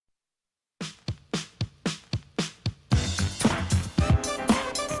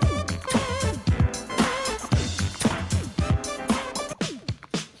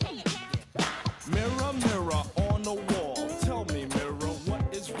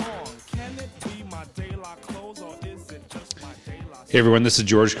Hey everyone, this is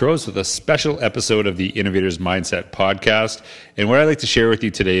George Crows with a special episode of the Innovators Mindset podcast. And what I'd like to share with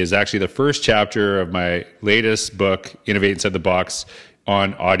you today is actually the first chapter of my latest book, Innovate Inside the Box,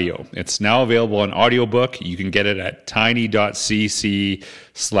 on audio. It's now available on audiobook. You can get it at tiny.cc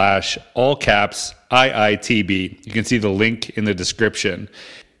 / all caps IITB. You can see the link in the description.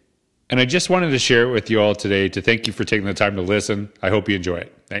 And I just wanted to share it with you all today to thank you for taking the time to listen. I hope you enjoy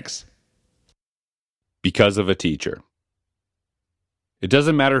it. Thanks. Because of a teacher. It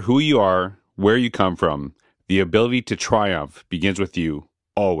doesn't matter who you are, where you come from, the ability to triumph begins with you,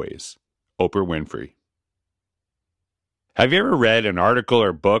 always. Oprah Winfrey. Have you ever read an article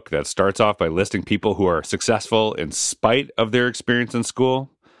or book that starts off by listing people who are successful in spite of their experience in school?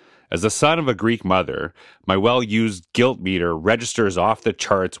 As the son of a Greek mother, my well-used guilt meter registers off the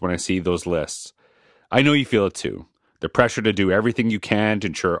charts when I see those lists. I know you feel it too. The pressure to do everything you can to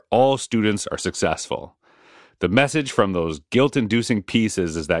ensure all students are successful. The message from those guilt-inducing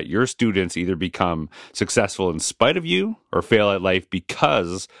pieces is that your students either become successful in spite of you or fail at life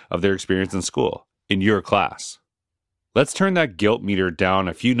because of their experience in school, in your class. Let's turn that guilt meter down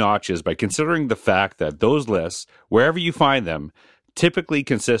a few notches by considering the fact that those lists, wherever you find them, typically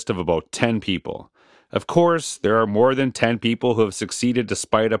consist of about 10 people. Of course, there are more than 10 people who have succeeded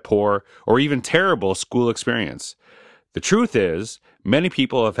despite a poor or even terrible school experience. The truth is, many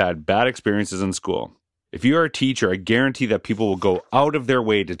people have had bad experiences in school. If you are a teacher, I guarantee that people will go out of their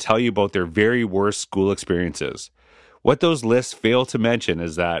way to tell you about their very worst school experiences. What those lists fail to mention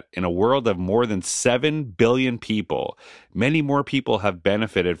is that in a world of more than 7 billion people, many more people have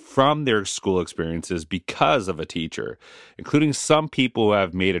benefited from their school experiences because of a teacher, including some people who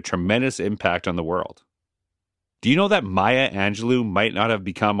have made a tremendous impact on the world. Do you know that Maya Angelou might not have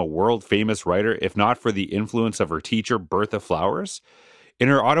become a world-famous writer if not for the influence of her teacher, Bertha Flowers? In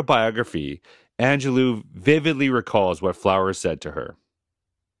her autobiography, Angelou vividly recalls what Flowers said to her.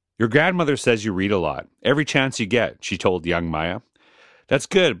 "Your grandmother says you read a lot, every chance you get," she told young Maya. "That's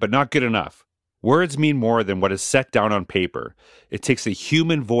good, but not good enough. Words mean more than what is set down on paper. It takes a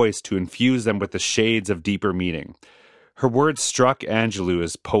human voice to infuse them with the shades of deeper meaning." Her words struck Angelou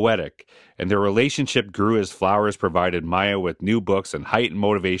as poetic, and their relationship grew as Flowers provided Maya with new books and heightened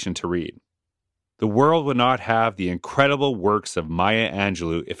motivation to read. The world would not have the incredible works of Maya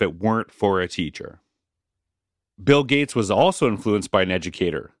Angelou if it weren't for a teacher. Bill Gates was also influenced by an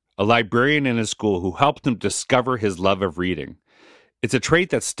educator, a librarian in his school who helped him discover his love of reading. It's a trait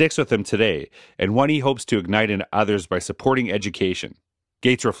that sticks with him today, and one he hopes to ignite in others by supporting education.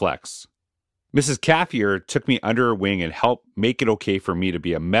 Gates reflects, "Mrs. Caffier took me under her wing and helped make it okay for me to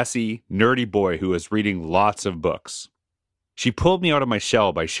be a messy, nerdy boy who was reading lots of books. She pulled me out of my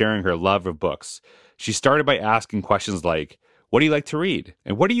shell by sharing her love of books. She started by asking questions like, 'What do you like to read?'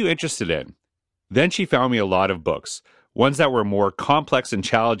 and 'What are you interested in?' Then she found me a lot of books, ones that were more complex and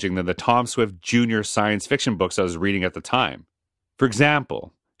challenging than the Tom Swift Jr. science fiction books I was reading at the time. For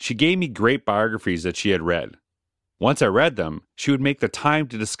example, she gave me great biographies that she had read. Once I read them, she would make the time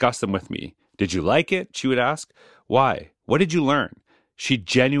to discuss them with me. 'Did you like it?' she would ask. 'Why? What did you learn?' She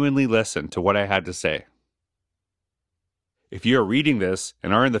genuinely listened to what I had to say." If you are reading this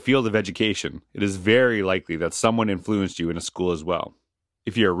and are in the field of education, it is very likely that someone influenced you in a school as well.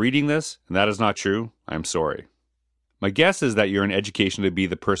 If you are reading this and that is not true, I am sorry. My guess is that you're in education to be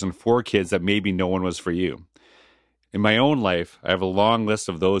the person for kids that maybe no one was for you. In my own life, I have a long list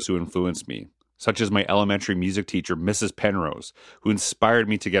of those who influenced me, such as my elementary music teacher, Mrs. Penrose, who inspired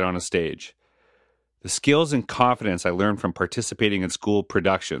me to get on a stage. The skills and confidence I learned from participating in school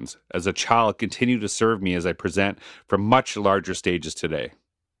productions as a child continue to serve me as I present from much larger stages today.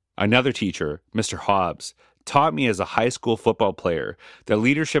 Another teacher, Mr. Hobbs, taught me as a high school football player that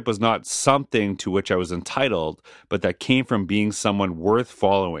leadership was not something to which I was entitled, but that came from being someone worth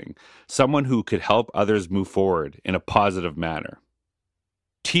following, someone who could help others move forward in a positive manner.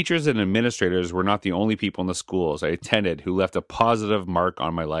 Teachers and administrators were not the only people in the schools I attended who left a positive mark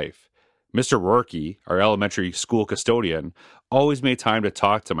on my life. Mr. Rourke, our elementary school custodian, always made time to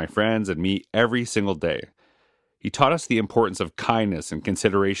talk to my friends and me every single day. He taught us the importance of kindness and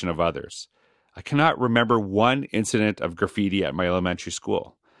consideration of others. I cannot remember one incident of graffiti at my elementary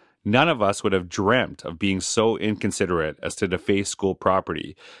school. None of us would have dreamt of being so inconsiderate as to deface school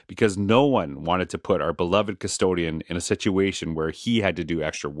property because no one wanted to put our beloved custodian in a situation where he had to do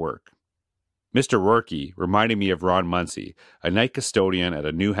extra work. Mr. Rourke reminded me of Ron Muncy, a night custodian at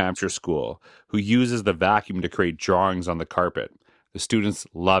a New Hampshire school who uses the vacuum to create drawings on the carpet. The students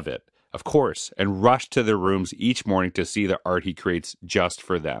love it, of course, and rush to their rooms each morning to see the art he creates just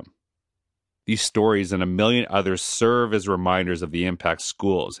for them. These stories and a million others serve as reminders of the impact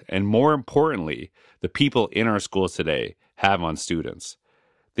schools, and more importantly, the people in our schools today, have on students.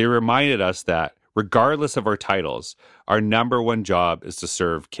 They reminded us that, regardless of our titles, our number one job is to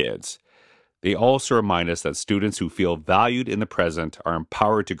serve kids. They also remind us that students who feel valued in the present are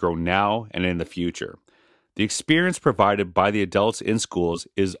empowered to grow now and in the future. The experience provided by the adults in schools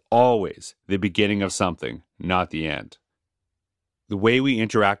is always the beginning of something, not the end. The way we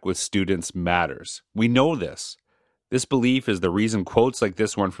interact with students matters. We know this. This belief is the reason quotes like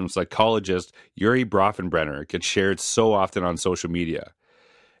this one from psychologist Yuri Brofenbrenner get shared so often on social media.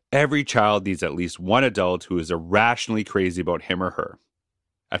 Every child needs at least one adult who is irrationally crazy about him or her.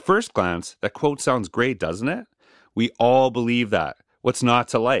 At first glance, that quote sounds great, doesn't it? We all believe that. What's not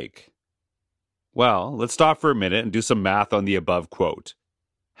to like? Well, let's stop for a minute and do some math on the above quote.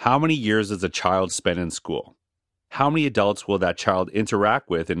 How many years does a child spend in school? How many adults will that child interact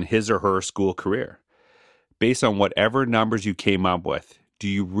with in his or her school career? Based on whatever numbers you came up with, do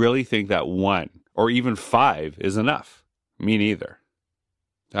you really think that 1 or even 5 is enough? Me neither.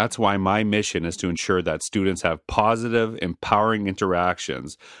 That's why my mission is to ensure that students have positive, empowering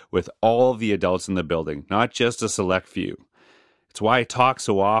interactions with all of the adults in the building, not just a select few. It's why I talk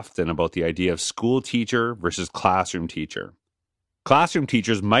so often about the idea of school teacher versus classroom teacher. Classroom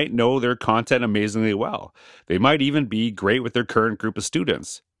teachers might know their content amazingly well. They might even be great with their current group of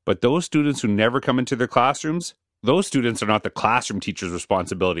students. But those students who never come into their classrooms, those students are not the classroom teacher's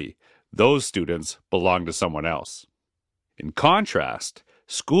responsibility. Those students belong to someone else. In contrast,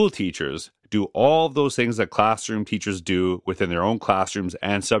 school teachers do all of those things that classroom teachers do within their own classrooms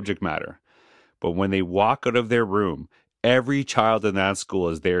and subject matter. But when they walk out of their room, every child in that school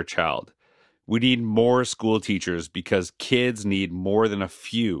is their child. We need more school teachers because kids need more than a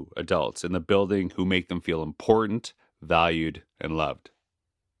few adults in the building who make them feel important, valued, and loved.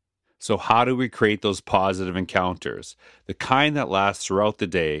 So how do we create those positive encounters, the kind that last throughout the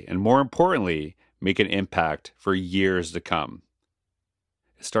day, and more importantly, make an impact for years to come?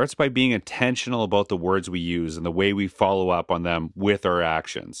 It starts by being intentional about the words we use and the way we follow up on them with our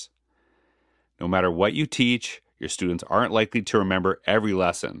actions. No matter what you teach, your students aren't likely to remember every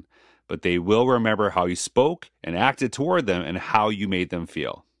lesson, but they will remember how you spoke and acted toward them and how you made them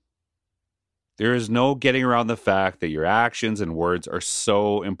feel. There is no getting around the fact that your actions and words are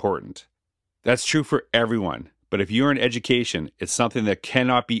so important. That's true for everyone, but if you're in education, it's something that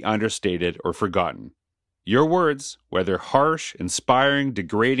cannot be understated or forgotten. Your words, whether harsh, inspiring,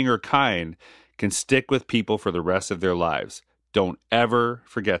 degrading, or kind, can stick with people for the rest of their lives. Don't ever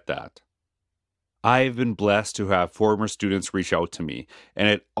forget that. I've been blessed to have former students reach out to me, and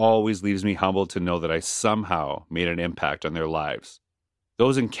it always leaves me humbled to know that I somehow made an impact on their lives.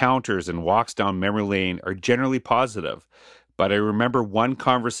 Those encounters and walks down memory lane are generally positive, but I remember one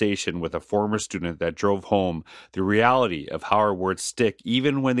conversation with a former student that drove home the reality of how our words stick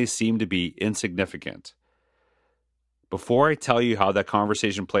even when they seem to be insignificant. Before I tell you how that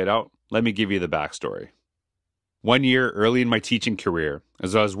conversation played out, let me give you the backstory. One year early in my teaching career,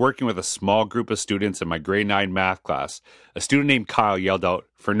 as I was working with a small group of students in my grade 9 math class, a student named Kyle yelled out,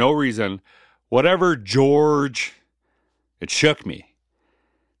 for no reason, "Whatever, George!" It shook me.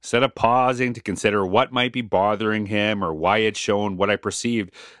 Instead of pausing to consider what might be bothering him or why he had shown what I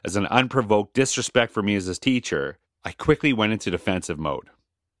perceived as an unprovoked disrespect for me as his teacher, I quickly went into defensive mode.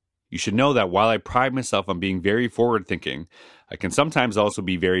 You should know that while I pride myself on being very forward-thinking, I can sometimes also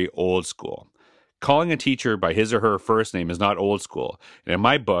be very old school. Calling a teacher by his or her first name is not old school, and in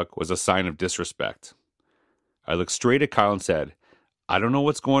my book was a sign of disrespect. I looked straight at Kyle and said, "I don't know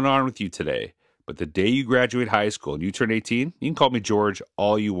what's going on with you today, but the day you graduate high school and you turn 18, you can call me George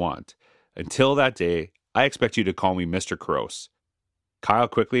all you want. Until that day, I expect you to call me Mr. Gross." Kyle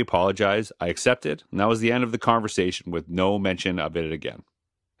quickly apologized, I accepted, and that was the end of the conversation with no mention of it again.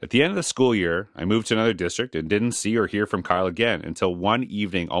 At the end of the school year, I moved to another district and didn't see or hear from Kyle again until one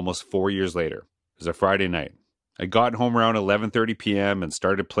evening almost 4 years later. It was a Friday night. I got home around 11:30 p.m. and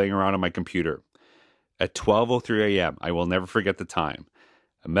started playing around on my computer. At 12:03 a.m., I will never forget the time,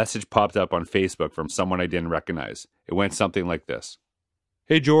 a message popped up on Facebook from someone I didn't recognize. It went something like this.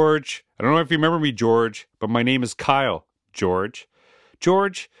 "Hey, George. I don't know if you remember me, George, but my name is Kyle, George.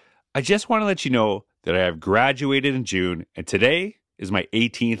 George, I just want to let you know that I have graduated in June, and today is my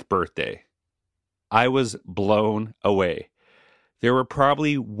 18th birthday." I was blown away. There were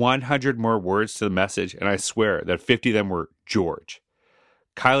probably 100 more words to the message, and I swear that 50 of them were George.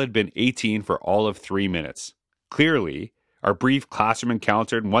 Kyle had been 18 for all of 3 minutes. Clearly, our brief classroom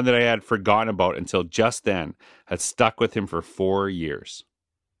encounter, and one that I had forgotten about until just then, had stuck with him for 4 years.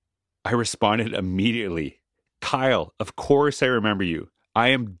 I responded immediately. "Kyle, of course I remember you. I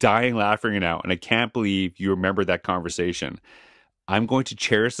am dying laughing right now, and I can't believe you remember that conversation. I'm going to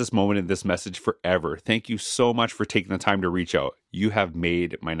cherish this moment in this message forever. Thank you so much for taking the time to reach out. You have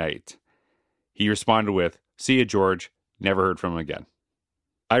made my night. He responded with, "See you, George." Never heard from him again.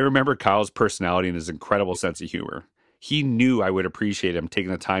 I remember Kyle's personality and his incredible sense of humor. He knew I would appreciate him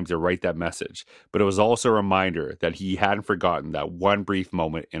taking the time to write that message, but it was also a reminder that he hadn't forgotten that one brief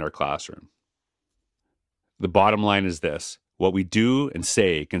moment in our classroom. The bottom line is this: what we do and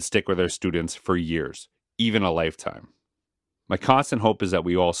say can stick with our students for years, even a lifetime. My constant hope is that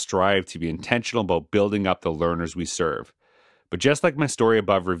we all strive to be intentional about building up the learners we serve. But just like my story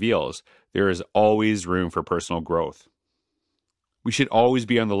above reveals, there is always room for personal growth. We should always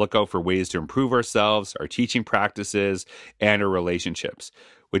be on the lookout for ways to improve ourselves, our teaching practices, and our relationships,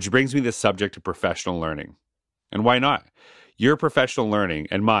 which brings me to the subject of professional learning. And why not? Your professional learning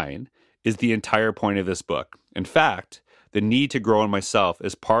and mine is the entire point of this book. In fact, the need to grow in myself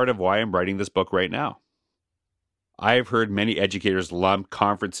is part of why I'm writing this book right now. I've heard many educators lump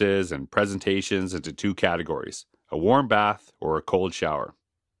conferences and presentations into two categories: a warm bath or a cold shower.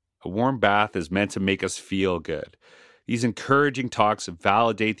 A warm bath is meant to make us feel good. These encouraging talks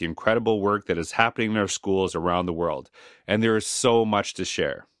validate the incredible work that is happening in our schools around the world, and there is so much to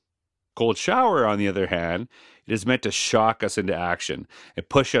share. Cold shower, on the other hand, it is meant to shock us into action and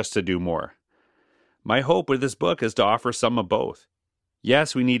push us to do more. My hope with this book is to offer some of both.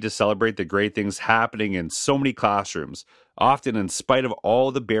 Yes, we need to celebrate the great things happening in so many classrooms, often in spite of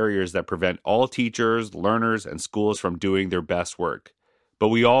all the barriers that prevent all teachers, learners, and schools from doing their best work. But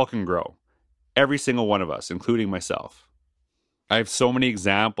we all can grow. Every single one of us, including myself. I have so many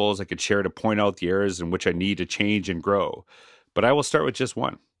examples I could share to point out the areas in which I need to change and grow, but I will start with just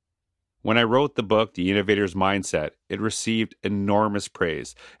one. When I wrote the book, The Innovator's Mindset, it received enormous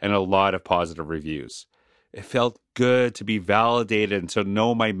praise and a lot of positive reviews. It felt good to be validated and to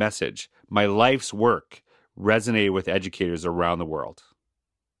know my message, my life's work, resonated with educators around the world.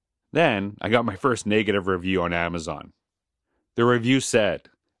 Then I got my first negative review on Amazon. The review said,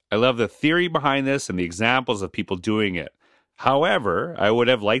 "I love the theory behind this and the examples of people doing it. However, I would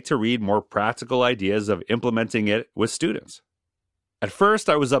have liked to read more practical ideas of implementing it with students." At first,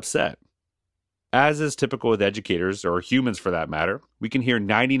 I was upset. As is typical with educators, or humans for that matter, we can hear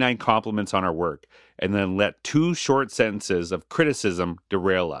 99 compliments on our work and then let two short sentences of criticism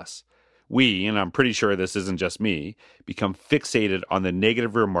derail us. We, and I'm pretty sure this isn't just me, become fixated on the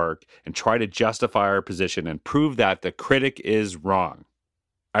negative remark and try to justify our position and prove that the critic is wrong.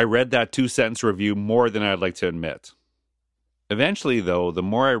 I read that two-sentence review more than I'd like to admit. Eventually, though, the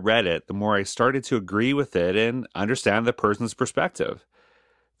more I read it, the more I started to agree with it and understand the person's perspective.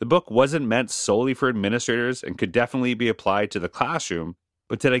 The book wasn't meant solely for administrators and could definitely be applied to the classroom,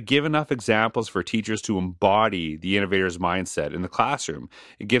 but did I give enough examples for teachers to embody the innovator's mindset in the classroom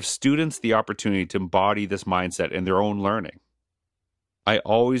and give students the opportunity to embody this mindset in their own learning? I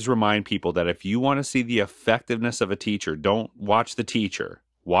always remind people that if you want to see the effectiveness of a teacher, don't watch the teacher,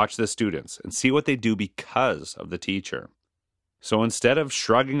 watch the students and see what they do because of the teacher. So instead of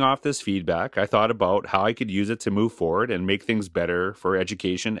shrugging off this feedback, I thought about how I could use it to move forward and make things better for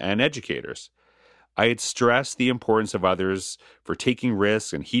education and educators. I had stressed the importance of others for taking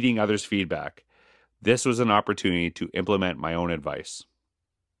risks and heeding others' feedback. This was an opportunity to implement my own advice.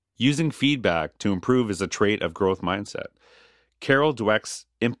 Using feedback to improve is a trait of growth mindset. Carol Dweck's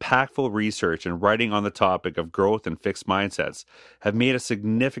impactful research and writing on the topic of growth and fixed mindsets have made a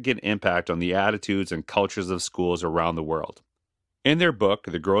significant impact on the attitudes and cultures of schools around the world. In their book,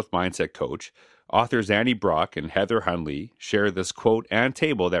 The Growth Mindset Coach, authors Annie Brock and Heather Hundley share this quote and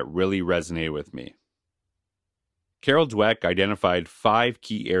table that really resonated with me. Carol Dweck identified 5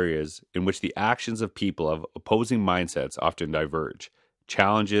 key areas in which the actions of people of opposing mindsets often diverge: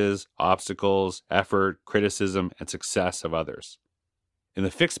 challenges, obstacles, effort, criticism, and success of others. In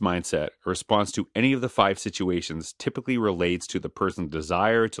the fixed mindset, a response to any of the 5 situations typically relates to the person's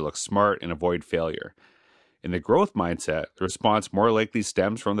desire to look smart and avoid failure. In the growth mindset, the response more likely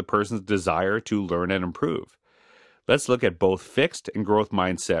stems from the person's desire to learn and improve. Let's look at both fixed and growth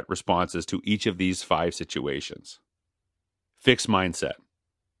mindset responses to each of these 5 situations. Fixed mindset.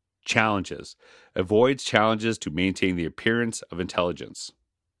 Challenges. Avoids challenges to maintain the appearance of intelligence.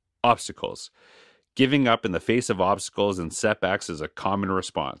 Obstacles. Giving up in the face of obstacles and setbacks is a common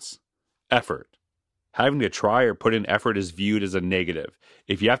response. Effort. Having to try or put in effort is viewed as a negative.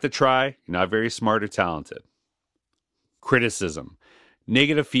 If you have to try, you're not very smart or talented. Criticism.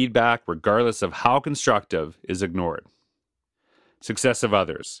 Negative feedback, regardless of how constructive, is ignored. Success of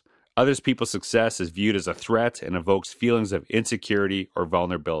others. Others people's success is viewed as a threat and evokes feelings of insecurity or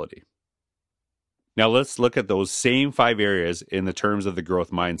vulnerability. Now let's look at those same 5 areas in the terms of the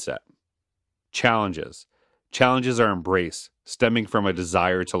growth mindset. Challenges. Challenges are embraced, stemming from a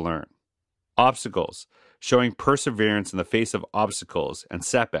desire to learn. Obstacles, showing perseverance in the face of obstacles and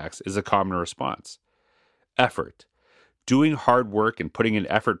setbacks is a common response. Effort, doing hard work and putting in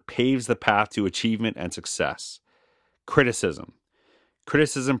effort paves the path to achievement and success. Criticism,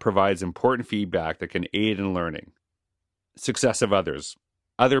 criticism provides important feedback that can aid in learning. Success of others,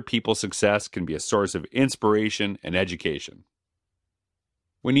 other people's success can be a source of inspiration and education.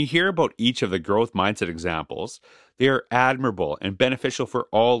 When you hear about each of the growth mindset examples, they are admirable and beneficial for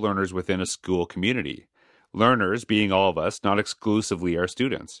all learners within a school community. Learners being all of us, not exclusively our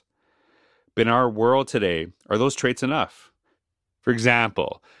students. But in our world today, are those traits enough? For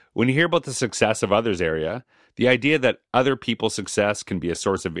example, when you hear about the success of others area, the idea that other people's success can be a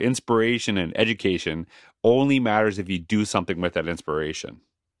source of inspiration and education only matters if you do something with that inspiration.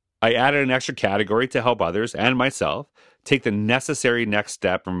 I added an extra category to help others and myself take the necessary next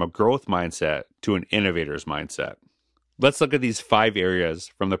step from a growth mindset to an innovator's mindset. Let's look at these 5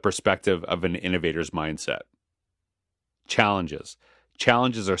 areas from the perspective of an innovator's mindset. Challenges.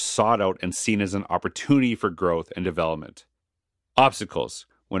 Challenges are sought out and seen as an opportunity for growth and development. Obstacles.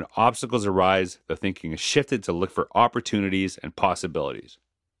 When obstacles arise, the thinking is shifted to look for opportunities and possibilities.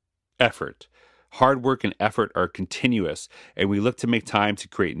 Effort. Hard work and effort are continuous, and we look to make time to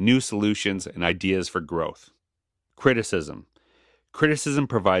create new solutions and ideas for growth. Criticism. Criticism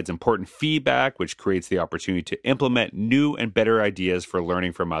provides important feedback, which creates the opportunity to implement new and better ideas for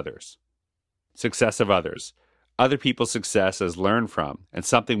learning from others. Success of others. Other people's success is learned from, and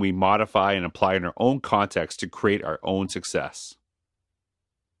something we modify and apply in our own context to create our own success.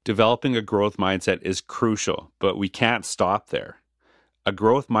 Developing a growth mindset is crucial, but we can't stop there. A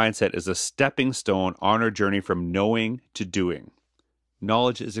growth mindset is a stepping stone on our journey from knowing to doing.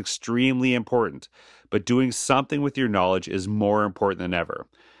 Knowledge is extremely important, but doing something with your knowledge is more important than ever.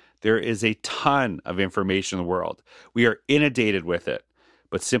 There is a ton of information in the world. We are inundated with it,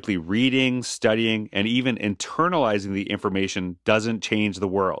 but simply reading, studying, and even internalizing the information doesn't change the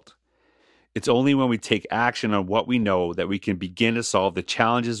world. It's only when we take action on what we know that we can begin to solve the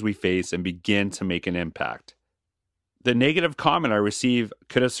challenges we face and begin to make an impact. The negative comment I received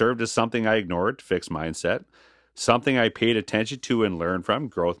could have served as something I ignored, fixed mindset, something I paid attention to and learned from,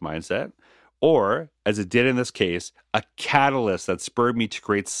 growth mindset, or, as it did in this case, a catalyst that spurred me to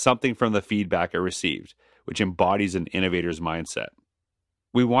create something from the feedback I received, which embodies an innovator's mindset.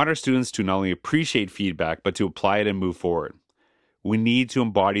 We want our students to not only appreciate feedback, but to apply it and move forward. We need to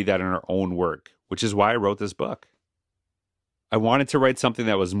embody that in our own work, which is why I wrote this book. I wanted to write something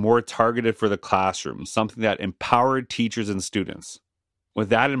that was more targeted for the classroom, something that empowered teachers and students. With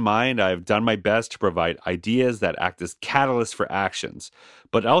that in mind, I've done my best to provide ideas that act as catalysts for actions.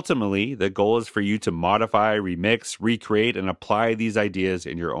 But ultimately, the goal is for you to modify, remix, recreate, and apply these ideas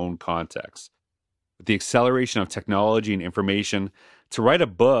in your own context. With the acceleration of technology and information, to write a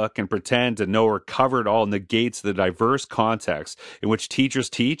book and pretend to know or cover it all negates the diverse context in which teachers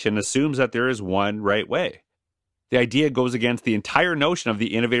teach and assumes that there is one right way. The idea goes against the entire notion of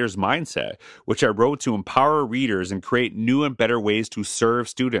the innovator's mindset, which I wrote to empower readers and create new and better ways to serve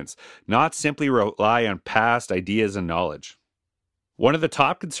students, not simply rely on past ideas and knowledge. One of the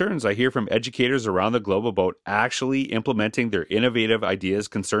top concerns I hear from educators around the globe about actually implementing their innovative ideas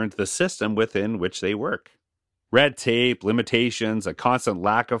concerns the system within which they work. Red tape, limitations, a constant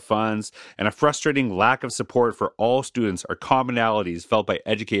lack of funds, and a frustrating lack of support for all students are commonalities felt by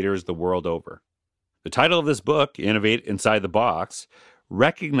educators the world over. The title of this book, Innovate Inside the Box,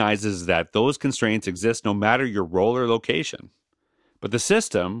 recognizes that those constraints exist no matter your role or location. But the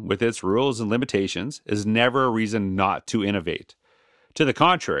system, with its rules and limitations, is never a reason not to innovate. To the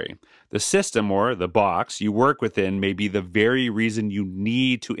contrary, the system or the box you work within may be the very reason you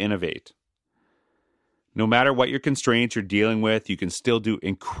need to innovate. No matter what your constraints you're dealing with, you can still do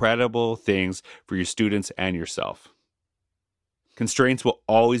incredible things for your students and yourself. Constraints will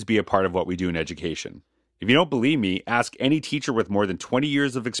always be a part of what we do in education. If you don't believe me, ask any teacher with more than 20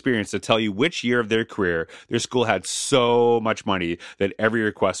 years of experience to tell you which year of their career their school had so much money that every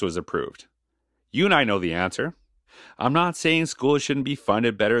request was approved. You and I know the answer. I'm not saying schools shouldn't be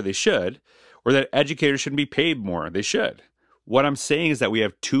funded better, they should, or that educators shouldn't be paid more, they should. What I'm saying is that we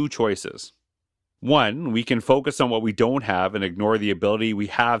have 2 choices. 1, we can focus on what we don't have and ignore the ability we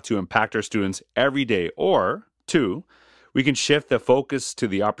have to impact our students every day, or 2, we can shift the focus to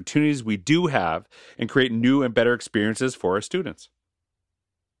the opportunities we do have and create new and better experiences for our students.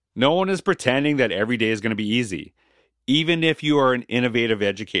 No one is pretending that every day is going to be easy, even if you are an innovative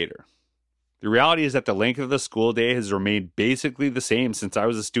educator. The reality is that the length of the school day has remained basically the same since I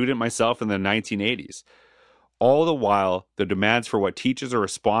was a student myself in the 1980s. All the while, the demands for what teachers are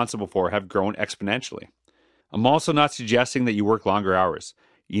responsible for have grown exponentially. I'm also not suggesting that you work longer hours.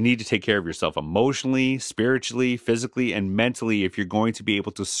 You need to take care of yourself emotionally, spiritually, physically, and mentally if you're going to be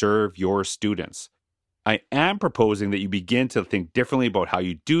able to serve your students. I am proposing that you begin to think differently about how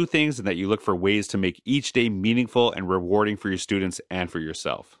you do things and that you look for ways to make each day meaningful and rewarding for your students and for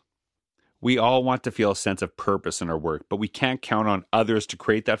yourself. We all want to feel a sense of purpose in our work, but we can't count on others to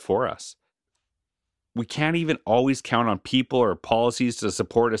create that for us. We can't even always count on people or policies to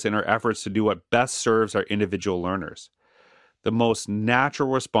support us in our efforts to do what best serves our individual learners. The most natural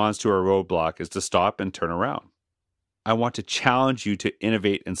response to a roadblock is to stop and turn around. I want to challenge you to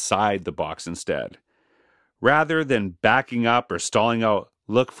innovate inside the box instead. Rather than backing up or stalling out,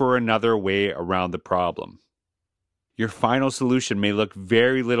 look for another way around the problem. Your final solution may look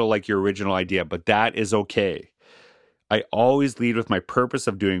very little like your original idea, but that is okay. I always lead with my purpose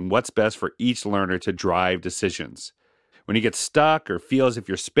of doing what's best for each learner to drive decisions. When you get stuck or feel as if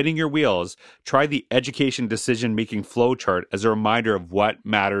you're spinning your wheels, try the education decision-making flowchart as a reminder of what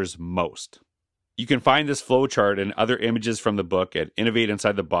matters most. You can find this flowchart and other images from the book at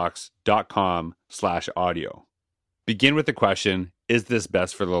innovateinsidethebox.com/audio. Begin with the question, is this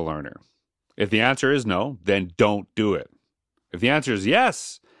best for the learner? If the answer is no, then don't do it. If the answer is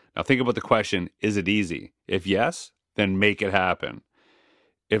yes, now think about the question, is it easy? If yes, then make it happen.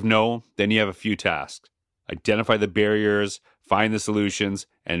 If no, then you have a few tasks. Identify the barriers, find the solutions,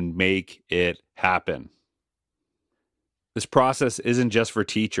 and make it happen. This process isn't just for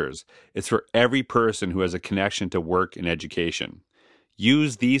teachers. It's for every person who has a connection to work in education.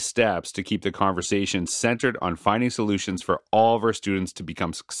 Use these steps to keep the conversation centered on finding solutions for all of our students to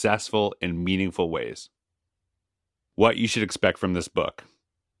become successful in meaningful ways. What you should expect from this book.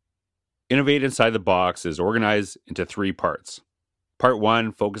 Innovate Inside the Box is organized into 3 parts. Part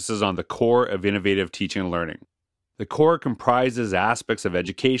 1 focuses on the core of innovative teaching and learning. The core comprises aspects of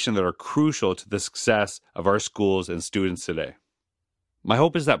education that are crucial to the success of our schools and students today. My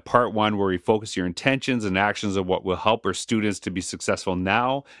hope is that Part 1 will refocus your intentions and actions on what will help our students to be successful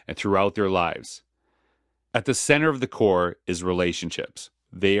now and throughout their lives. At the center of the core is relationships.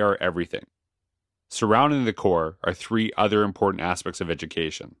 They are everything. Surrounding the core are 3 other important aspects of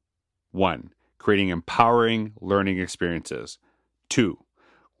education. 1. Creating empowering learning experiences. 2.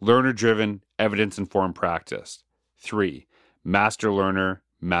 Learner-driven, evidence-informed practice. 3. Master learner,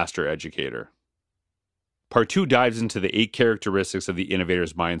 master educator. Part 2 dives into the 8 characteristics of the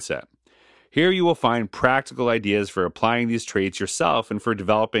innovator's mindset. Here you will find practical ideas for applying these traits yourself and for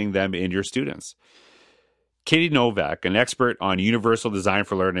developing them in your students. Katie Novak, an expert on universal design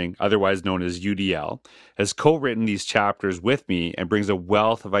for learning, otherwise known as UDL, has co-written these chapters with me and brings a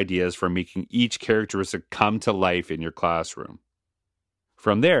wealth of ideas for making each characteristic come to life in your classroom.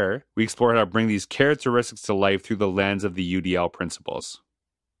 From there, we explore how to bring these characteristics to life through the lens of the UDL principles.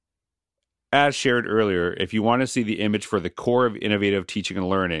 As shared earlier, if you want to see the image for the core of innovative teaching and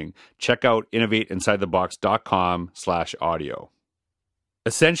learning, check out innovateinsidethebox.com/audio.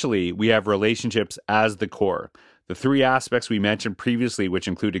 Essentially, we have relationships as the core. The 3 aspects we mentioned previously, which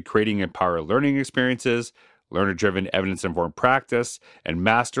included creating empowered learning experiences, learner-driven evidence-informed practice, and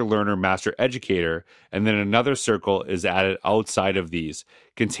master learner, master educator, and then another circle is added outside of these,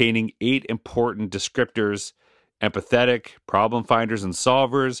 containing 8 important descriptors: empathetic, problem finders and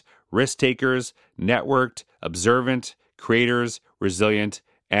solvers, risk takers, networked, observant, creators, resilient,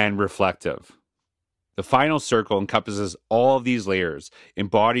 and reflective. The final circle encompasses all of these layers,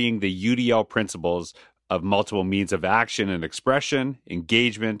 embodying the UDL principles of multiple means of action and expression,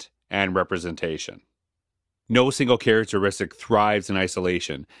 engagement, and representation. No single characteristic thrives in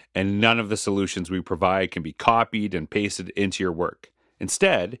isolation, and none of the solutions we provide can be copied and pasted into your work.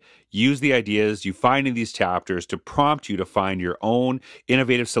 Instead, use the ideas you find in these chapters to prompt you to find your own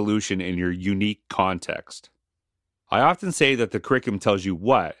innovative solution in your unique context. I often say that the curriculum tells you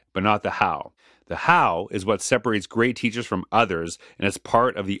what, but not the how. The how is what separates great teachers from others, and it's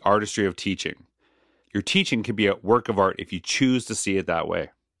part of the artistry of teaching. Your teaching can be a work of art if you choose to see it that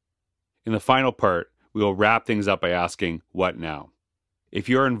way. In the final part, we will wrap things up by asking, what now? If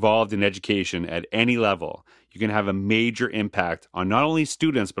you're involved in education at any level, you can have a major impact on not only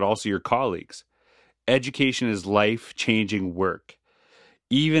students, but also your colleagues. Education is life-changing work.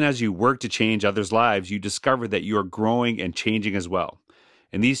 Even as you work to change others' lives, you discover that you are growing and changing as well.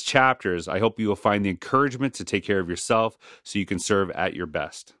 In these chapters, I hope you will find the encouragement to take care of yourself so you can serve at your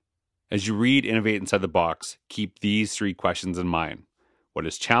best. As you read Innovate Inside the Box, keep these 3 questions in mind. What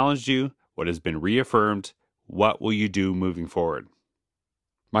has challenged you? What has been reaffirmed? What will you do moving forward?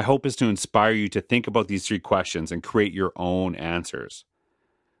 My hope is to inspire you to think about these 3 questions and create your own answers.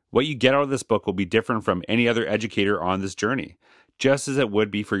 What you get out of this book will be different from any other educator on this journey, just as it would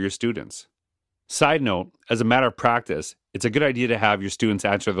be for your students. Side note, as a matter of practice, it's a good idea to have your students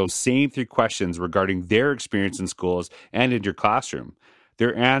answer those same 3 questions regarding their experience in schools and in your classroom.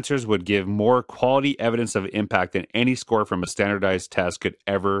 Their answers would give more quality evidence of impact than any score from a standardized test could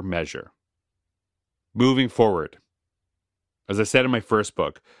ever measure. Moving forward. As I said in my first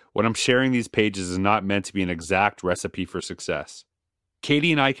book, what I'm sharing these pages is not meant to be an exact recipe for success.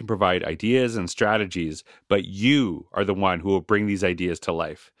 Katie and I can provide ideas and strategies, but you are the one who will bring these ideas to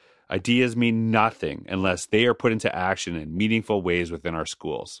life. Ideas mean nothing unless they are put into action in meaningful ways within our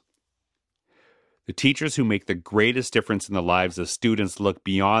schools. The teachers who make the greatest difference in the lives of students look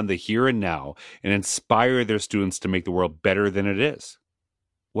beyond the here and now and inspire their students to make the world better than it is.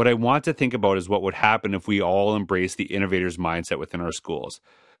 What I want to think about is what would happen if we all embrace the innovator's mindset within our schools.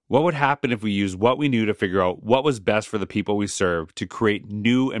 What would happen if we used what we knew to figure out what was best for the people we serve to create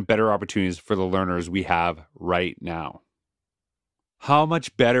new and better opportunities for the learners we have right now? How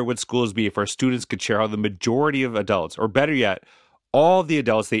much better would schools be if our students could share how the majority of adults, or better yet, all of the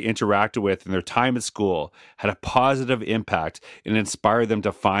adults they interacted with in their time at school, had a positive impact and inspired them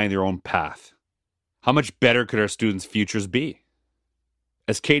to find their own path? How much better could our students' futures be?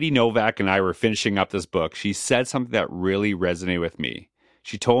 As Katie Novak and I were finishing up this book, she said something that really resonated with me.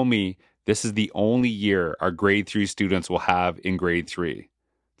 She told me this is the only year our grade 3 students will have in grade 3.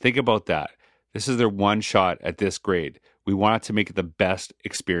 Think about that. This is their one shot at this grade. We want it to make it the best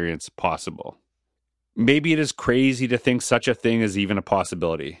experience possible. Maybe it is crazy to think such a thing is even a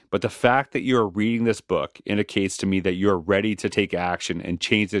possibility, but the fact that you are reading this book indicates to me that you are ready to take action and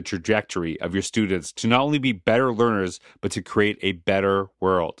change the trajectory of your students to not only be better learners, but to create a better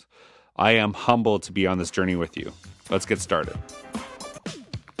world. I am humbled to be on this journey with you. Let's get started.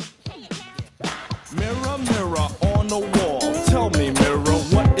 Mirror, mirror on the wall, tell me, mirror,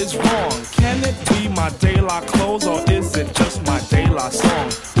 what is wrong? Can it be my daylight clothes or is it just my daylight song?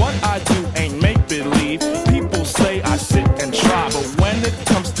 What I do ain't make-believe, people say I sit and try, but when it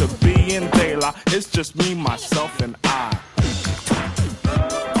comes to being daylight, it's just me, myself.